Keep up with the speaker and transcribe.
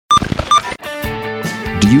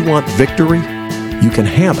you want victory? You can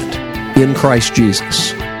have it in Christ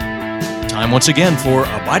Jesus. Time once again for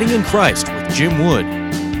Abiding in Christ with Jim Wood.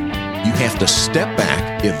 You have to step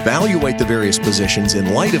back, evaluate the various positions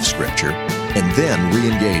in light of Scripture, and then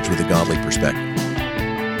re-engage with a godly perspective.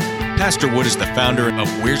 Pastor Wood is the founder of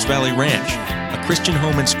Wears Valley Ranch, a Christian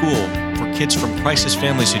home and school for kids from crisis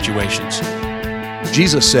family situations.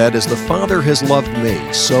 Jesus said, "As the Father has loved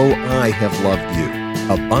me, so I have loved you.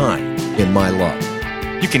 Abide in my love."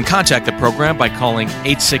 You can contact the program by calling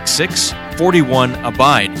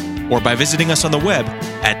 866-41-ABIDE or by visiting us on the web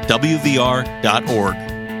at wvr.org.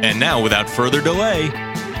 And now, without further delay,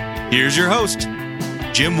 here's your host,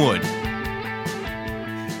 Jim Wood.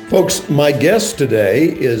 Folks, my guest today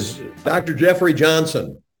is Dr. Jeffrey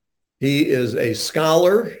Johnson. He is a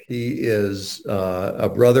scholar. He is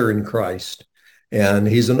a brother in Christ, and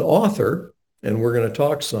he's an author, and we're going to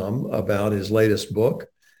talk some about his latest book.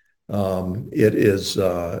 It is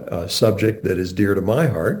a subject that is dear to my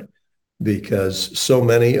heart because so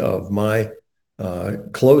many of my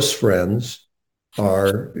close friends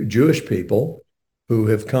are Jewish people who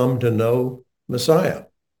have come to know Messiah.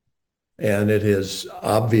 And it has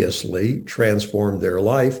obviously transformed their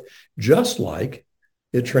life, just like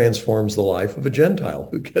it transforms the life of a Gentile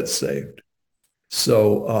who gets saved.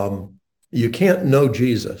 So you can't know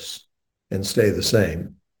Jesus and stay the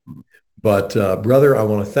same. But brother, I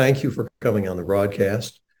want to thank you for coming on the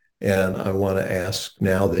broadcast. And I want to ask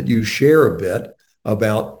now that you share a bit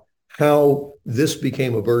about how this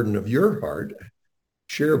became a burden of your heart.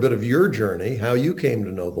 Share a bit of your journey, how you came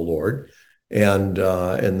to know the Lord, and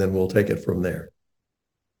then we'll take it from there.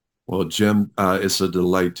 Well, Jim, it's a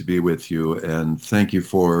delight to be with you, and thank you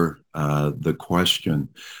for the question.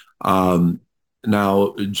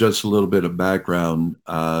 Now, just a little bit of background.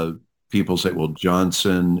 People say, well,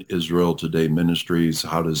 Johnson, Israel Today Ministries,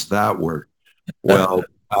 how does that work? Well,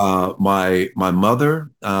 my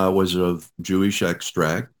mother was of Jewish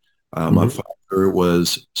extract. My father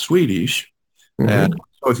was Swedish. And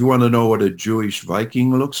so if you want to know what a Jewish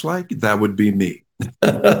Viking looks like, that would be me.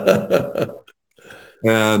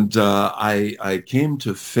 And I came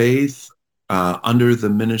to faith under the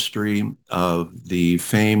ministry of the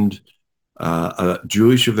famed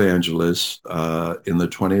Jewish evangelist in the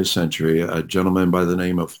 20th century, a gentleman by the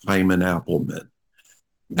name of Hyman Appelman.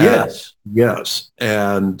 Yes. Yes.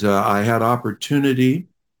 And I had opportunity,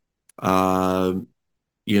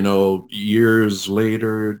 years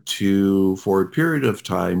later for a period of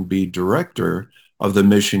time, be director of the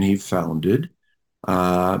mission he founded.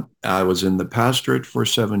 I was in the pastorate for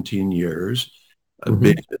 17 years,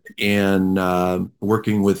 been in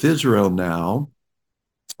working with Israel now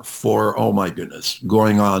for, oh my goodness,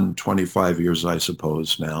 going on 25 years, I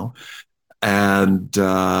suppose now. And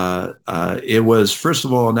it was, first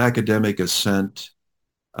of all, an academic ascent,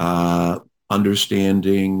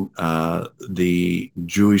 understanding the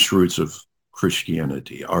Jewish roots of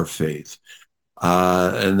Christianity, our faith.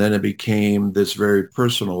 And then it became this very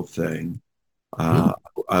personal thing.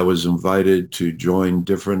 I was invited to join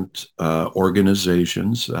different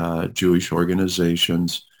organizations, Jewish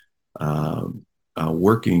organizations,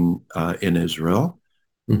 working in Israel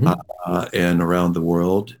and around the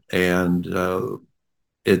world. And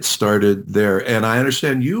it started there. And I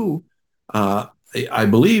understand you, I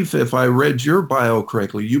believe if I read your bio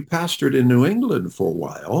correctly, you pastored in New England for a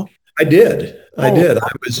while. I did. I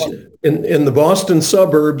was in the Boston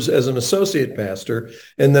suburbs as an associate pastor.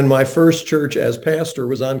 And then my first church as pastor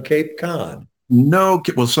was on Cape Cod. No,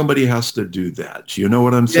 well, somebody has to do that. You know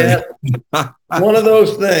what I'm saying? Yeah, one of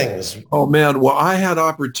those things. Oh, man. Well, I had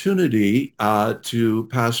opportunity to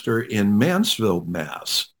pastor in Mansfield,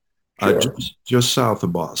 Mass, just south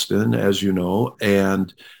of Boston, as you know.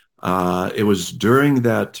 And it was during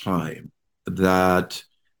that time that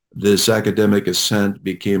this academic ascent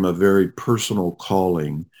became a very personal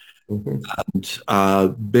calling. And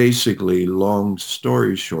basically, long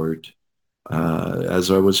story short,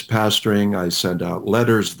 as I was pastoring, I sent out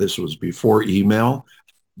letters. This was before email,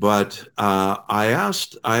 but I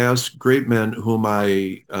asked great men whom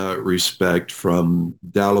I respect from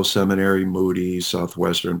Dallas Seminary, Moody,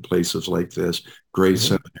 Southwestern, places like this, Grace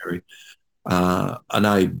Seminary, an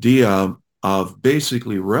idea of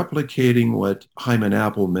basically replicating what Hyman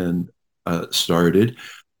Appelman started,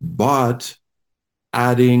 but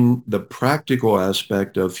adding the practical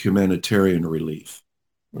aspect of humanitarian relief.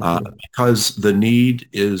 Because the need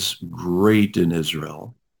is great in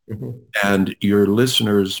Israel, and your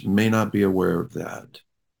listeners may not be aware of that.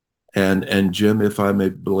 And Jim, if I may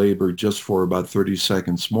belabor just for about 30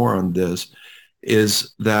 seconds more on this,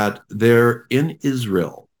 is that there in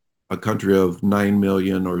Israel, a country of 9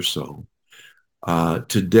 million or so,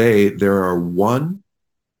 Today, there's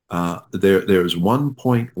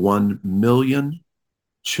 1.1 million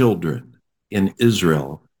children in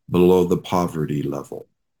Israel below the poverty level.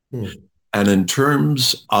 And in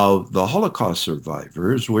terms of the Holocaust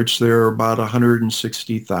survivors, which there are about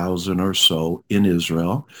 160,000 or so in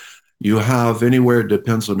Israel, you have anywhere,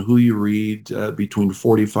 depends on who you read, between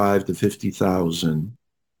 45 to 50,000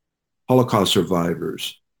 Holocaust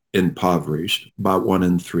survivors impoverished, about 1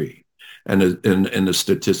 in 3. And the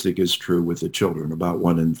statistic is true with the children, about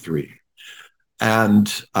 1 in 3.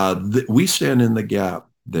 And we stand in the gap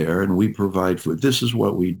there, and we provide food. This is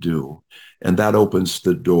what we do. And that opens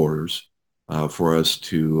the doors for us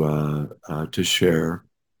to share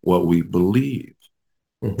what we believe,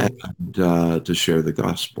 and to share the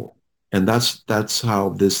gospel. And that's how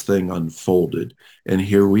this thing unfolded. And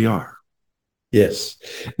here we are. Yes.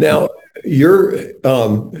 Now,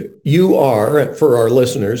 you are, for our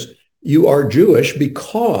listeners, you are Jewish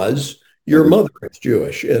because your mother is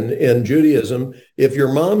Jewish. In Judaism, if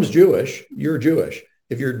your mom's Jewish, you're Jewish.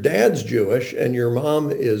 If your dad's Jewish and your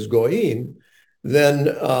mom is Goyim, then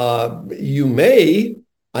you may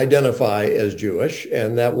identify as Jewish,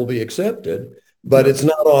 and that will be accepted, but it's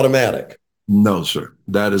not automatic. No, sir.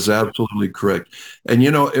 That is absolutely correct. And,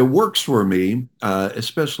 it works for me,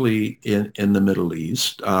 especially in the Middle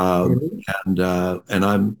East. And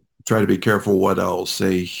I'm trying to be careful what I'll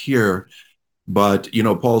say here. But,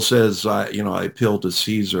 Paul says, I appeal to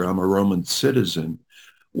Caesar. I'm a Roman citizen.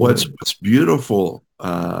 What's beautiful,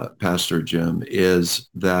 Pastor Jim, is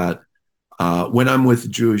that when I'm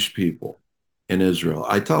with Jewish people in Israel,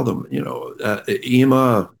 I tell them,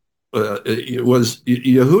 Ima, it was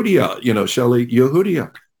Yehudia, Shelley, Yehudia.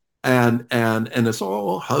 And it's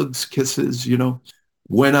all hugs, kisses,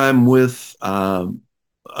 When I'm with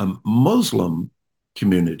Muslim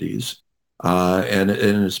communities, and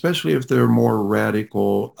especially if they're more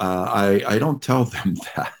radical, I don't tell them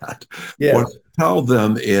that. Yes. What I tell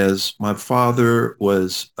them is my father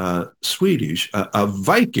was Swedish, a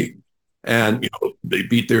Viking, and they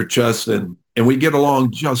beat their chest, and we get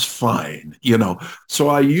along just fine, So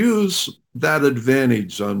I use that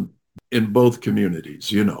advantage in both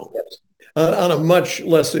communities, Yes. On a much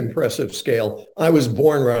less impressive scale, I was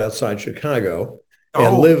born right outside Chicago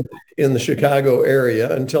and lived in the Chicago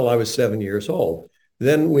area until I was 7 years old.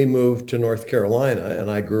 Then we moved to North Carolina, and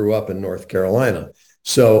I grew up in North Carolina.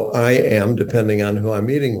 So I am, depending on who I'm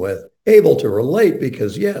meeting with, able to relate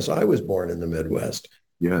because, yes, I was born in the Midwest.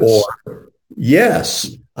 Yes. Or, yes,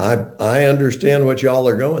 I understand what y'all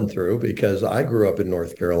are going through because I grew up in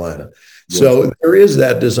North Carolina. Yes. So there is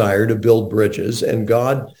that desire to build bridges, and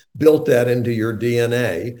God built that into your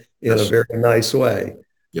DNA in a very nice way.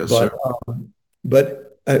 Yes, but, sir.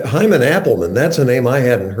 But Hyman Appleman, that's a name I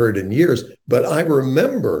hadn't heard in years, but I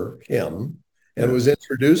remember him and was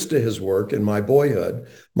introduced to his work in my boyhood.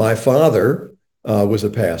 My father was a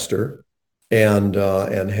pastor and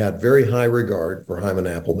had very high regard for Hyman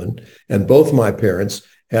Appleman. And both my parents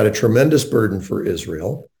had a tremendous burden for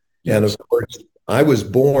Israel. Yes. And of course, I was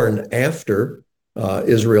born after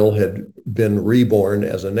Israel had been reborn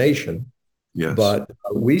as a nation. Yes. But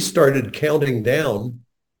we started counting down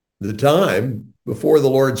the time before the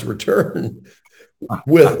Lord's return,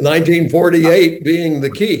 with 1948 being the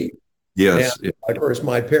key. Yes. And of course,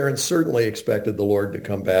 my parents certainly expected the Lord to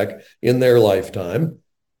come back in their lifetime.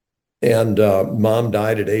 And mom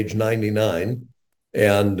died at age 99,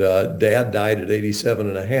 and dad died at 87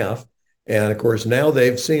 and a half. And of course, now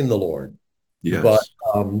they've seen the Lord. Yes.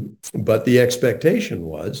 But the expectation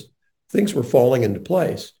was things were falling into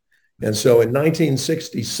place. And so in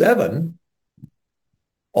 1967,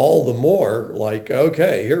 all the more like,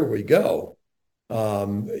 okay, here we go.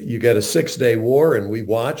 You get a 6-day war, and we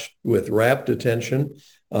watched with rapt attention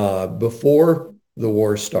before the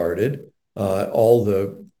war started, all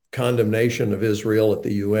the condemnation of Israel at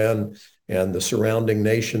the UN and the surrounding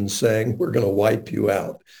nations saying, we're going to wipe you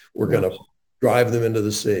out. We're going to drive them into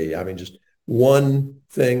the sea. I mean, just one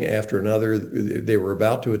thing after another. They were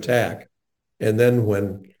about to attack. And then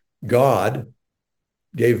when God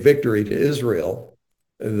gave victory to Israel,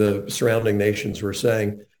 the surrounding nations were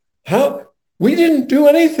saying, how? We didn't do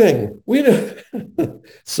anything.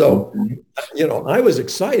 So, I was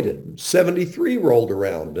excited. 73 rolled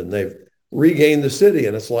around and they've regained the city.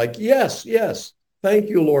 And it's like, yes, thank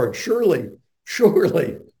you, Lord. Surely,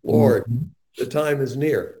 Lord, the time is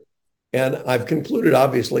near. And I've concluded,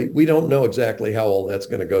 obviously, we don't know exactly how all that's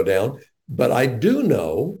going to go down. But I do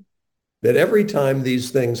know that every time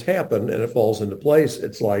these things happen and it falls into place,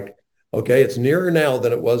 it's like, okay, it's nearer now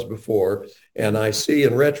than it was before. And I see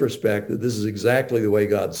in retrospect that this is exactly the way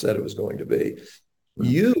God said it was going to be.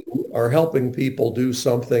 You are helping people do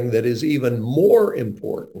something that is even more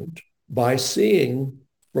important by seeing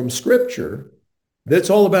from Scripture that's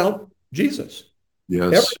all about Jesus.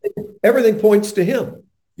 Yes. Everything points to him.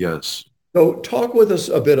 Yes. So talk with us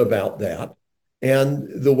a bit about that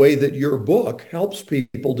and the way that your book helps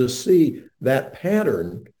people to see that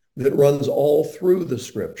pattern that runs all through the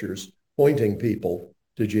Scriptures, pointing people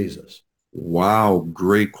to Jesus. Wow,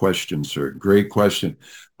 great question, sir. Great question.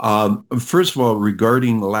 First of all,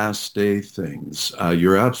 regarding the last day things,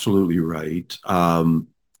 you're absolutely right.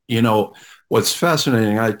 What's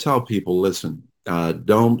fascinating, I tell people, listen,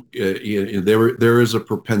 there is a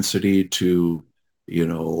propensity to,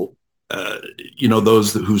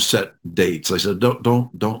 those who set dates. I said,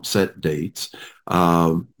 don't set dates,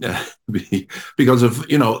 because if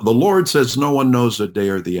the Lord says no one knows the day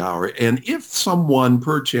or the hour, and if someone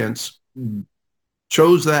perchance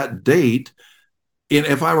chose that date, and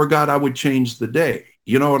if I were God, I would change the day.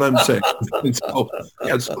 You know what I'm saying?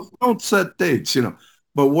 So don't set dates.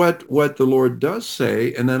 But what the Lord does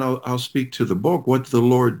say, and then I'll speak to the book. What the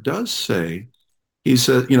Lord does say, he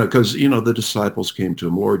said, because the disciples came to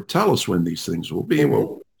him, Lord, tell us when these things will be. Mm-hmm.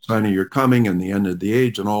 Well, sign of your coming and the end of the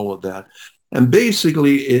age and all of that. And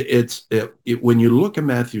basically, when you look at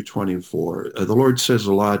Matthew 24, the Lord says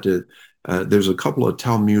a lot. There's a couple of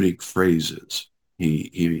Talmudic phrases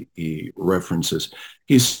he references.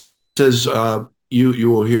 He says,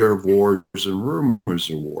 you will hear of wars and rumors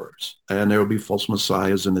of wars, and there will be false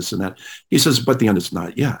messiahs and this and that. He says, but the end is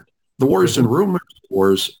not yet. The wars and rumors of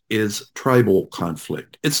wars is tribal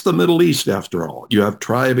conflict. It's the Middle East, after all. You have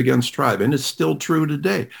tribe against tribe, and it's still true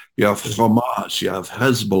today. You have Hamas, you have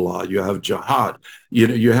Hezbollah, you have Jihad.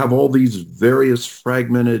 You have all these various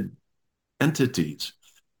fragmented entities.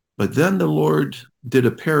 But then the Lord did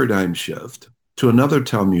a paradigm shift to another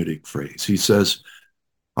Talmudic phrase. He says,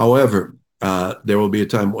 however, there will be a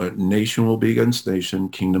time when nation will be against nation,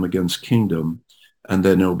 kingdom against kingdom, and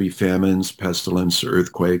then there will be famines, pestilence,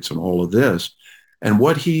 earthquakes, and all of this. And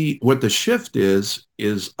what the shift is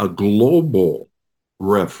a global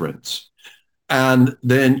reference. And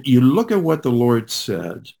then you look at what the Lord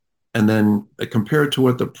said, and then compare it to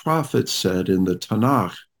what the prophet said in the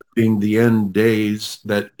Tanakh, being the end days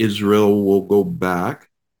that Israel will go back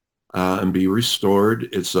and be restored.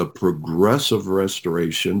 It's a progressive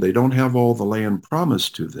restoration. They don't have all the land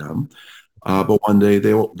promised to them, but one day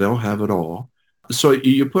they'll have it all. So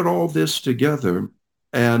you put all this together,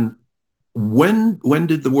 and when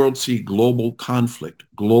did the world see global conflict,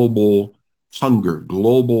 global hunger,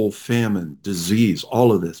 global famine, disease,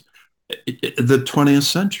 all of this? The 20th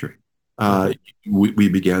century. We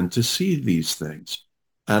began to see these things.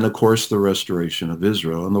 And of course, the restoration of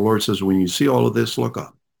Israel. And the Lord says, when you see all of this, look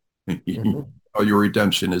up. Your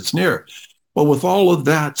redemption is near. Well, with all of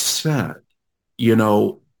that said,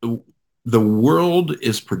 the world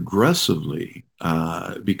is progressively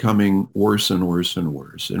becoming worse and worse and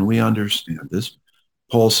worse. And we understand this.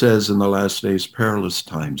 Paul says in the last days, perilous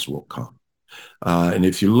times will come. And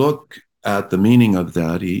if you look at the meaning of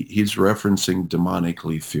that, he's referencing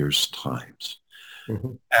demonically fierce times.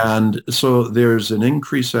 Mm-hmm. And so there's an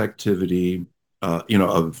increased activity,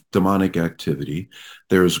 of demonic activity.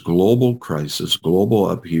 There's global crisis, global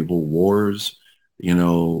upheaval, wars,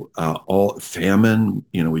 all famine.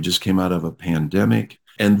 We just came out of a pandemic.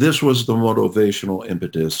 And this was the motivational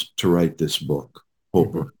impetus to write this book,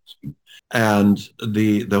 Hope. Mm-hmm. And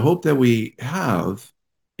the hope that we have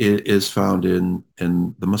is found in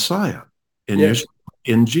the Messiah,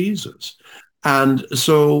 in Jesus. And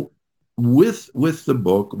so with the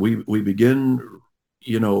book, we begin,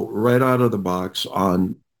 right out of the box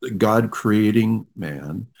on God creating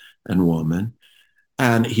man and woman,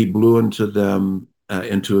 and he blew into them,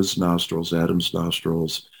 into his nostrils, Adam's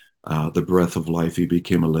nostrils, the breath of life. He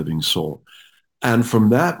became a living soul. And from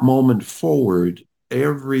that moment forward,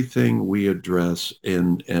 everything we address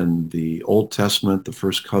in the Old Testament, the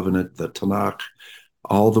First Covenant, the Tanakh,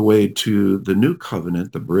 all the way to the New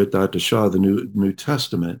Covenant, the Brit Hadashah, the New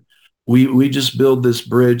Testament, we just build this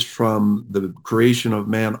bridge from the creation of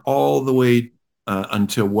man all the way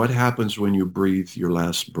until what happens when you breathe your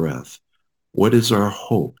last breath. What is our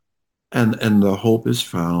hope? And the hope is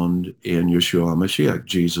found in Yeshua HaMashiach,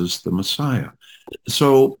 Jesus the Messiah.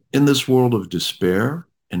 So in this world of despair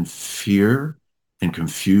and fear and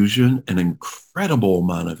confusion, an incredible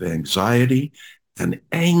amount of anxiety and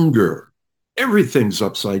anger, everything's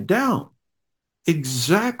upside down.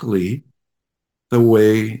 Exactly the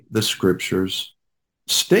way the scriptures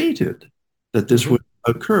stated that this would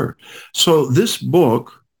occur. So this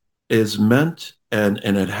book is meant, and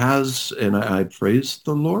it has, and I praise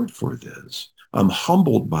the Lord for this. I'm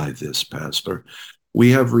humbled by this, Pastor,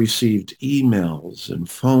 We have received emails and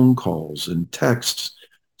phone calls and texts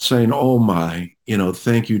saying, oh my,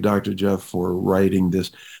 thank you, Dr. Jeff, for writing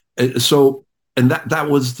this. So, and that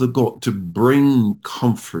was the goal, to bring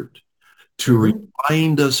comfort, to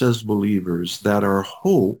remind us as believers that our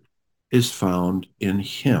hope is found in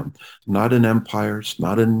him, not in empires,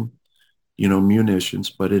 not in, munitions,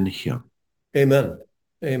 but in him. Amen.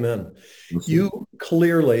 Amen. You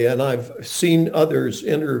clearly, and I've seen others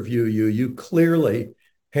interview you, you clearly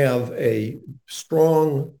have a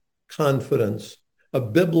strong confidence, a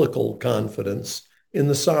biblical confidence in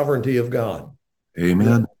the sovereignty of God.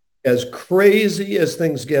 Amen. As crazy as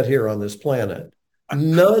things get here on this planet,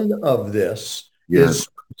 none of this is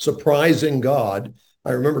surprising God.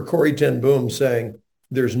 I remember Corrie ten Boom saying,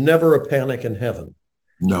 there's never a panic in heaven.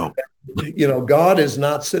 No. God is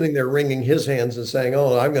not sitting there wringing his hands and saying,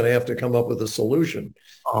 oh, I'm going to have to come up with a solution.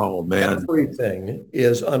 Oh, man. Everything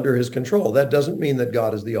is under his control. That doesn't mean that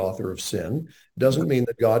God is the author of sin. Doesn't mean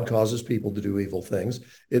that God causes people to do evil things.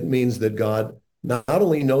 It means that God not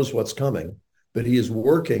only knows what's coming, but he is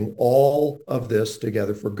working all of this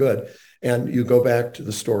together for good. And you go back to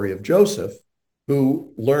the story of Joseph,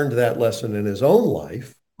 who learned that lesson in his own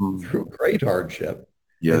life through great hardship,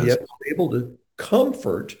 and yet was able to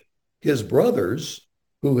comfort his brothers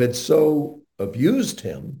who had so abused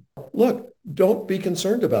him. Look, don't be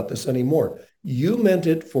concerned about this anymore. You meant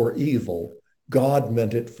it for evil. God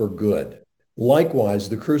meant it for good. Likewise,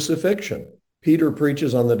 the crucifixion. Peter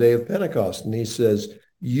preaches on the day of Pentecost, and he says,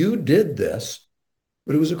 you did this,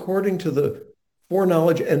 but it was according to the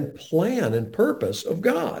foreknowledge and plan and purpose of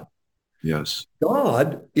God. Yes.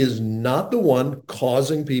 God is not the one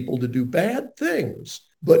causing people to do bad things,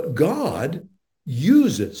 but God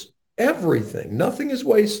uses everything. Nothing is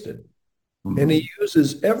wasted. And he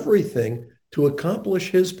uses everything to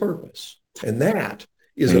accomplish his purpose. And that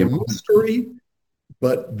is a mystery,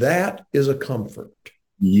 but that is a comfort.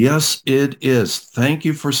 Yes, it is. Thank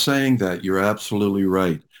you for saying that. You're absolutely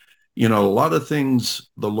right. A lot of things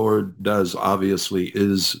the Lord does, obviously,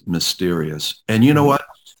 is mysterious. And you know what?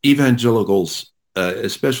 Evangelicals,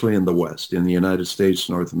 especially in the West, in the United States,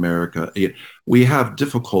 North America, we have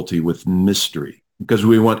difficulty with mystery because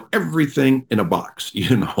we want everything in a box,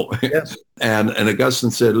 Yes. And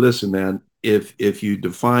Augustine said, listen, man, if you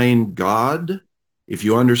define God, if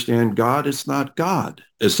you understand God, it's not God.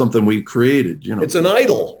 It's something we created, It's an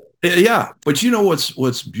idol. Yeah, but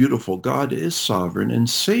what's beautiful? God is sovereign, and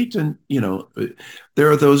Satan,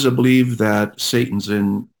 there are those that believe that Satan's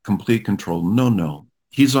in complete control. No,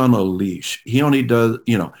 he's on a leash. He only does,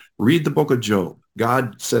 read the book of Job.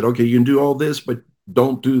 God said, okay, you can do all this, but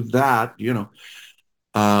don't do that,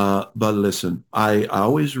 But listen, I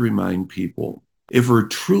always remind people, if we're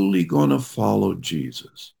truly going to follow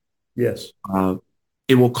Jesus, yes,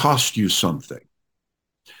 it will cost you something.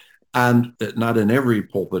 And not in every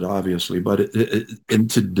pulpit, obviously, but in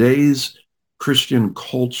today's Christian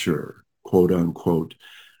culture, quote unquote,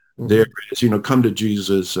 there is, come to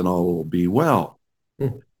Jesus and all will be well.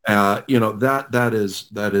 That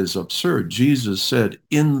is absurd. Jesus said,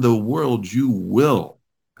 in the world you will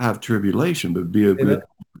have tribulation, but be a good.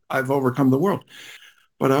 I've overcome the world.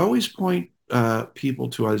 But I always point people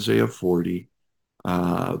to Isaiah 40,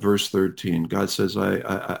 verse 13. God says,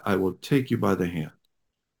 I will take you by the hand.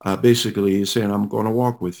 Basically, he's saying, I'm going to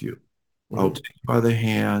walk with you. I'll take you by the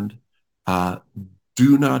hand.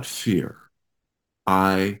 Do not fear.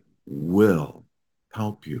 I will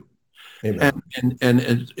help you. Amen.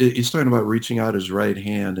 And he's talking about reaching out his right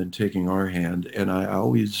hand and taking our hand. And I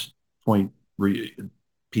always point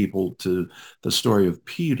people to the story of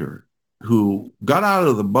Peter, who got out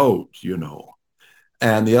of the boat,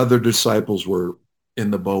 and the other disciples were in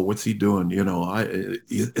the boat. What's he doing?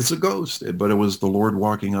 It's a ghost, but it was the Lord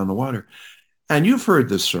walking on the water. And you've heard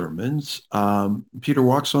the sermons. Peter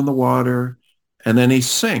walks on the water and then he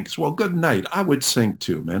sinks. Well, good night. I would sink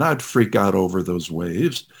too, man. I'd freak out over those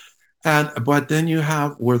waves. But then you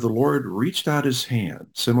have where the Lord reached out his hand,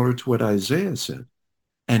 similar to what Isaiah said,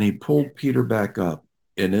 and he pulled Peter back up.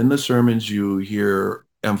 And in the sermons you hear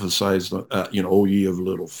emphasized, O ye of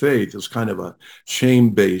little faith, is kind of a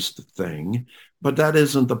shame-based thing. But that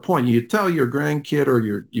isn't the point. You tell your grandkid or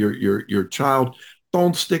your child,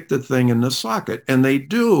 don't stick the thing in the socket. And they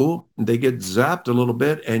do. They get zapped a little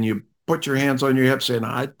bit, and you put your hands on your hip saying,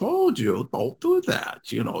 I told you, don't do that.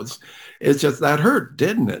 It's just that hurt,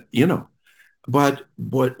 didn't it? But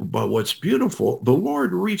what's beautiful, the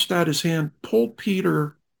Lord reached out his hand, pulled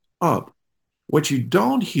Peter up. What you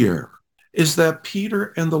don't hear is that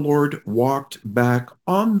Peter and the Lord walked back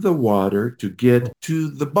on the water to get to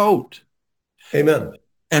the boat. Amen.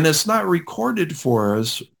 And it's not recorded for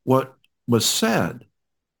us what was said,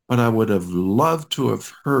 but I would have loved to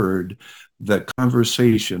have heard the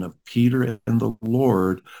conversation of Peter and the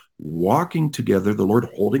Lord walking together, the Lord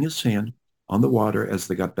holding his hand on the water as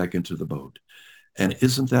they got back into the boat. And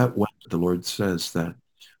isn't that what the Lord says, that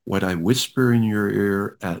what I whisper in your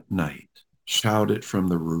ear at night, shout it from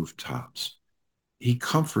the rooftops. He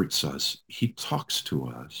comforts us. He talks to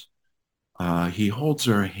us. He holds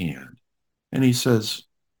our hand and he says,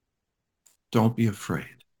 don't be afraid.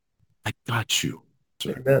 I got you.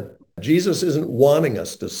 Amen. Jesus isn't wanting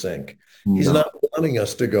us to sink. He's not wanting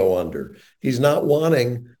us to go under. He's not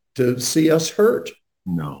wanting to see us hurt.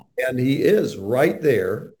 No. And he is right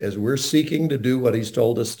there as we're seeking to do what he's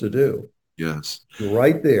told us to do. Yes.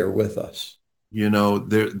 Right there with us. You know,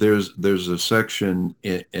 there's a section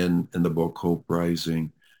in the book Hope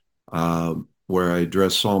Rising where I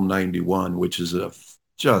address Psalm 91, which is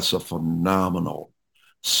just a phenomenal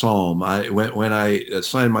psalm. When I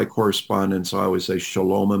sign my correspondence, I always say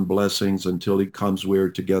shalom and blessings until he comes, we're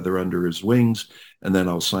together under his wings, and then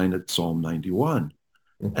I'll sign it Psalm 91.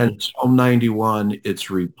 Mm-hmm. And Psalm 91, it's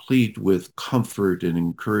replete with comfort and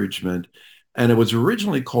encouragement. And it was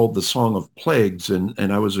originally called the Song of Plagues, and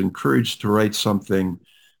I was encouraged to write something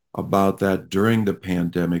about that during the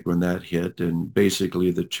pandemic when that hit. And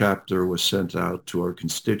basically the chapter was sent out to our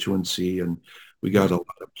constituency, and we got a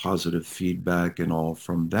lot of positive feedback and all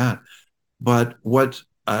from that. But what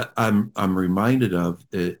I'm reminded of,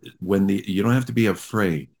 when you don't have to be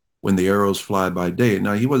afraid when the arrows fly by day.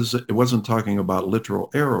 Now it wasn't talking about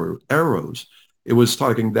literal arrows. It was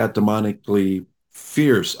talking that demonically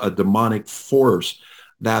fierce, a demonic force,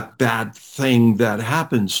 that bad thing that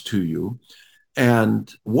happens to you.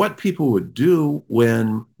 And what people would do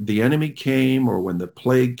when the enemy came or when the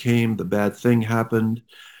plague came, the bad thing happened,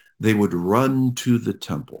 they would run to the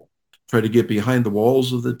temple, try to get behind the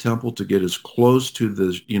walls of the temple to get as close to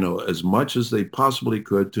the, as much as they possibly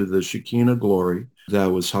could to the Shekinah glory that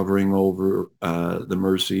was hovering over the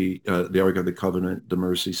mercy, the Ark of the Covenant, the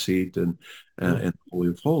mercy seat, and the Holy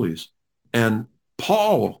of Holies. And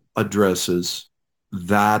Paul addresses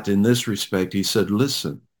that in this respect. He said,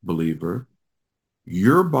 listen, believer,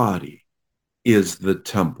 your body is the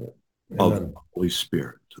temple of the Holy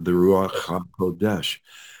Spirit, the Ruach HaKodesh.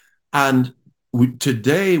 And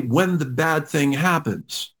today, when the bad thing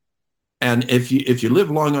happens, and if you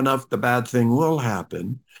live long enough, the bad thing will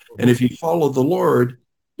happen. And if you follow the Lord,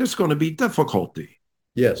 there's going to be difficulty.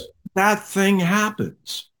 Yes. That thing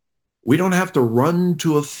happens. We don't have to run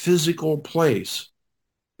to a physical place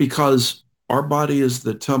because our body is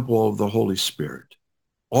the temple of the Holy Spirit.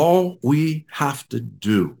 All we have to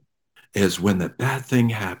do is when the bad thing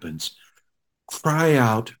happens, cry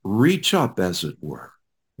out, reach up, as it were.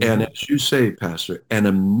 Mm-hmm. And as you say, Pastor, and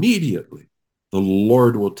immediately the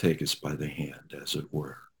Lord will take us by the hand, as it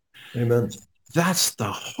were. Amen. That's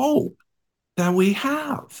the hope that we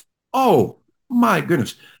have. Oh, my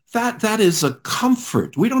goodness. That is a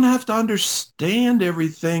comfort. We don't have to understand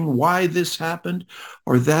everything, why this happened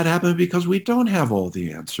or that happened, because we don't have all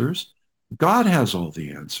the answers. God has all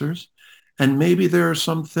the answers. And maybe there are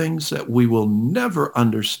some things that we will never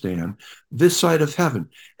understand this side of heaven.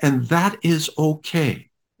 And that is okay.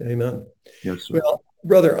 Amen. Yes, sir. Well,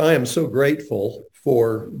 brother, I am so grateful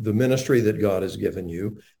for the ministry that God has given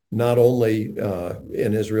you, not only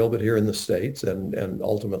in Israel, but here in the States and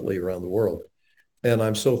ultimately around the world. And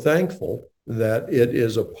I'm so thankful that it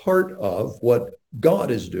is a part of what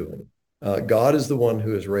God is doing. God is the one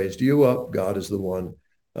who has raised you up. God is the one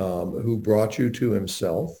who brought you to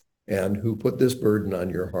himself and who put this burden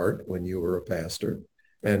on your heart when you were a pastor.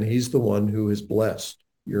 And he's the one who has blessed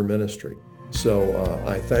your ministry. So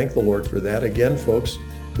I thank the Lord for that. Again, folks,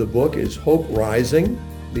 the book is Hope Rising.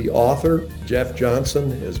 The author, Jeff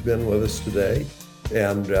Johnson, has been with us today,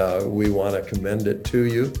 and we want to commend it to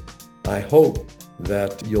you. I hope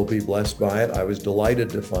that you'll be blessed by it. I was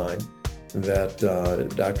delighted to find that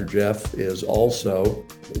Dr. Jeff is also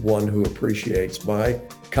one who appreciates my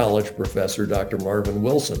college professor, Dr. Marvin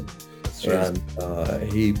Wilson. And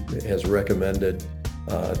he has recommended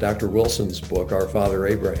Dr. Wilson's book, Our Father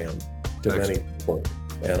Abraham, to many people.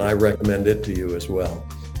 And I recommend it to you as well.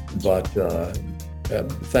 But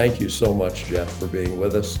thank you so much, Jeff, for being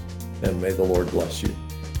with us, and may the Lord bless you.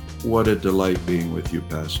 What a delight being with you,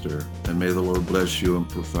 Pastor, and may the Lord bless you in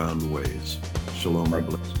profound ways. Shalom and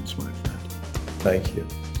blessings, my friend. Thank you.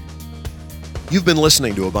 You've been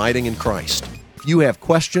listening to Abiding in Christ. If you have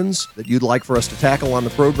questions that you'd like for us to tackle on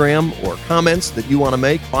the program or comments that you want to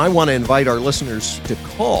make, I want to invite our listeners to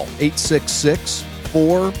call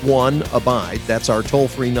 866-41-ABIDE. That's our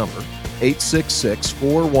toll-free number,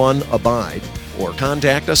 866-41-ABIDE. or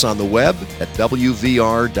contact us on the web at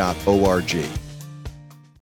wvr.org.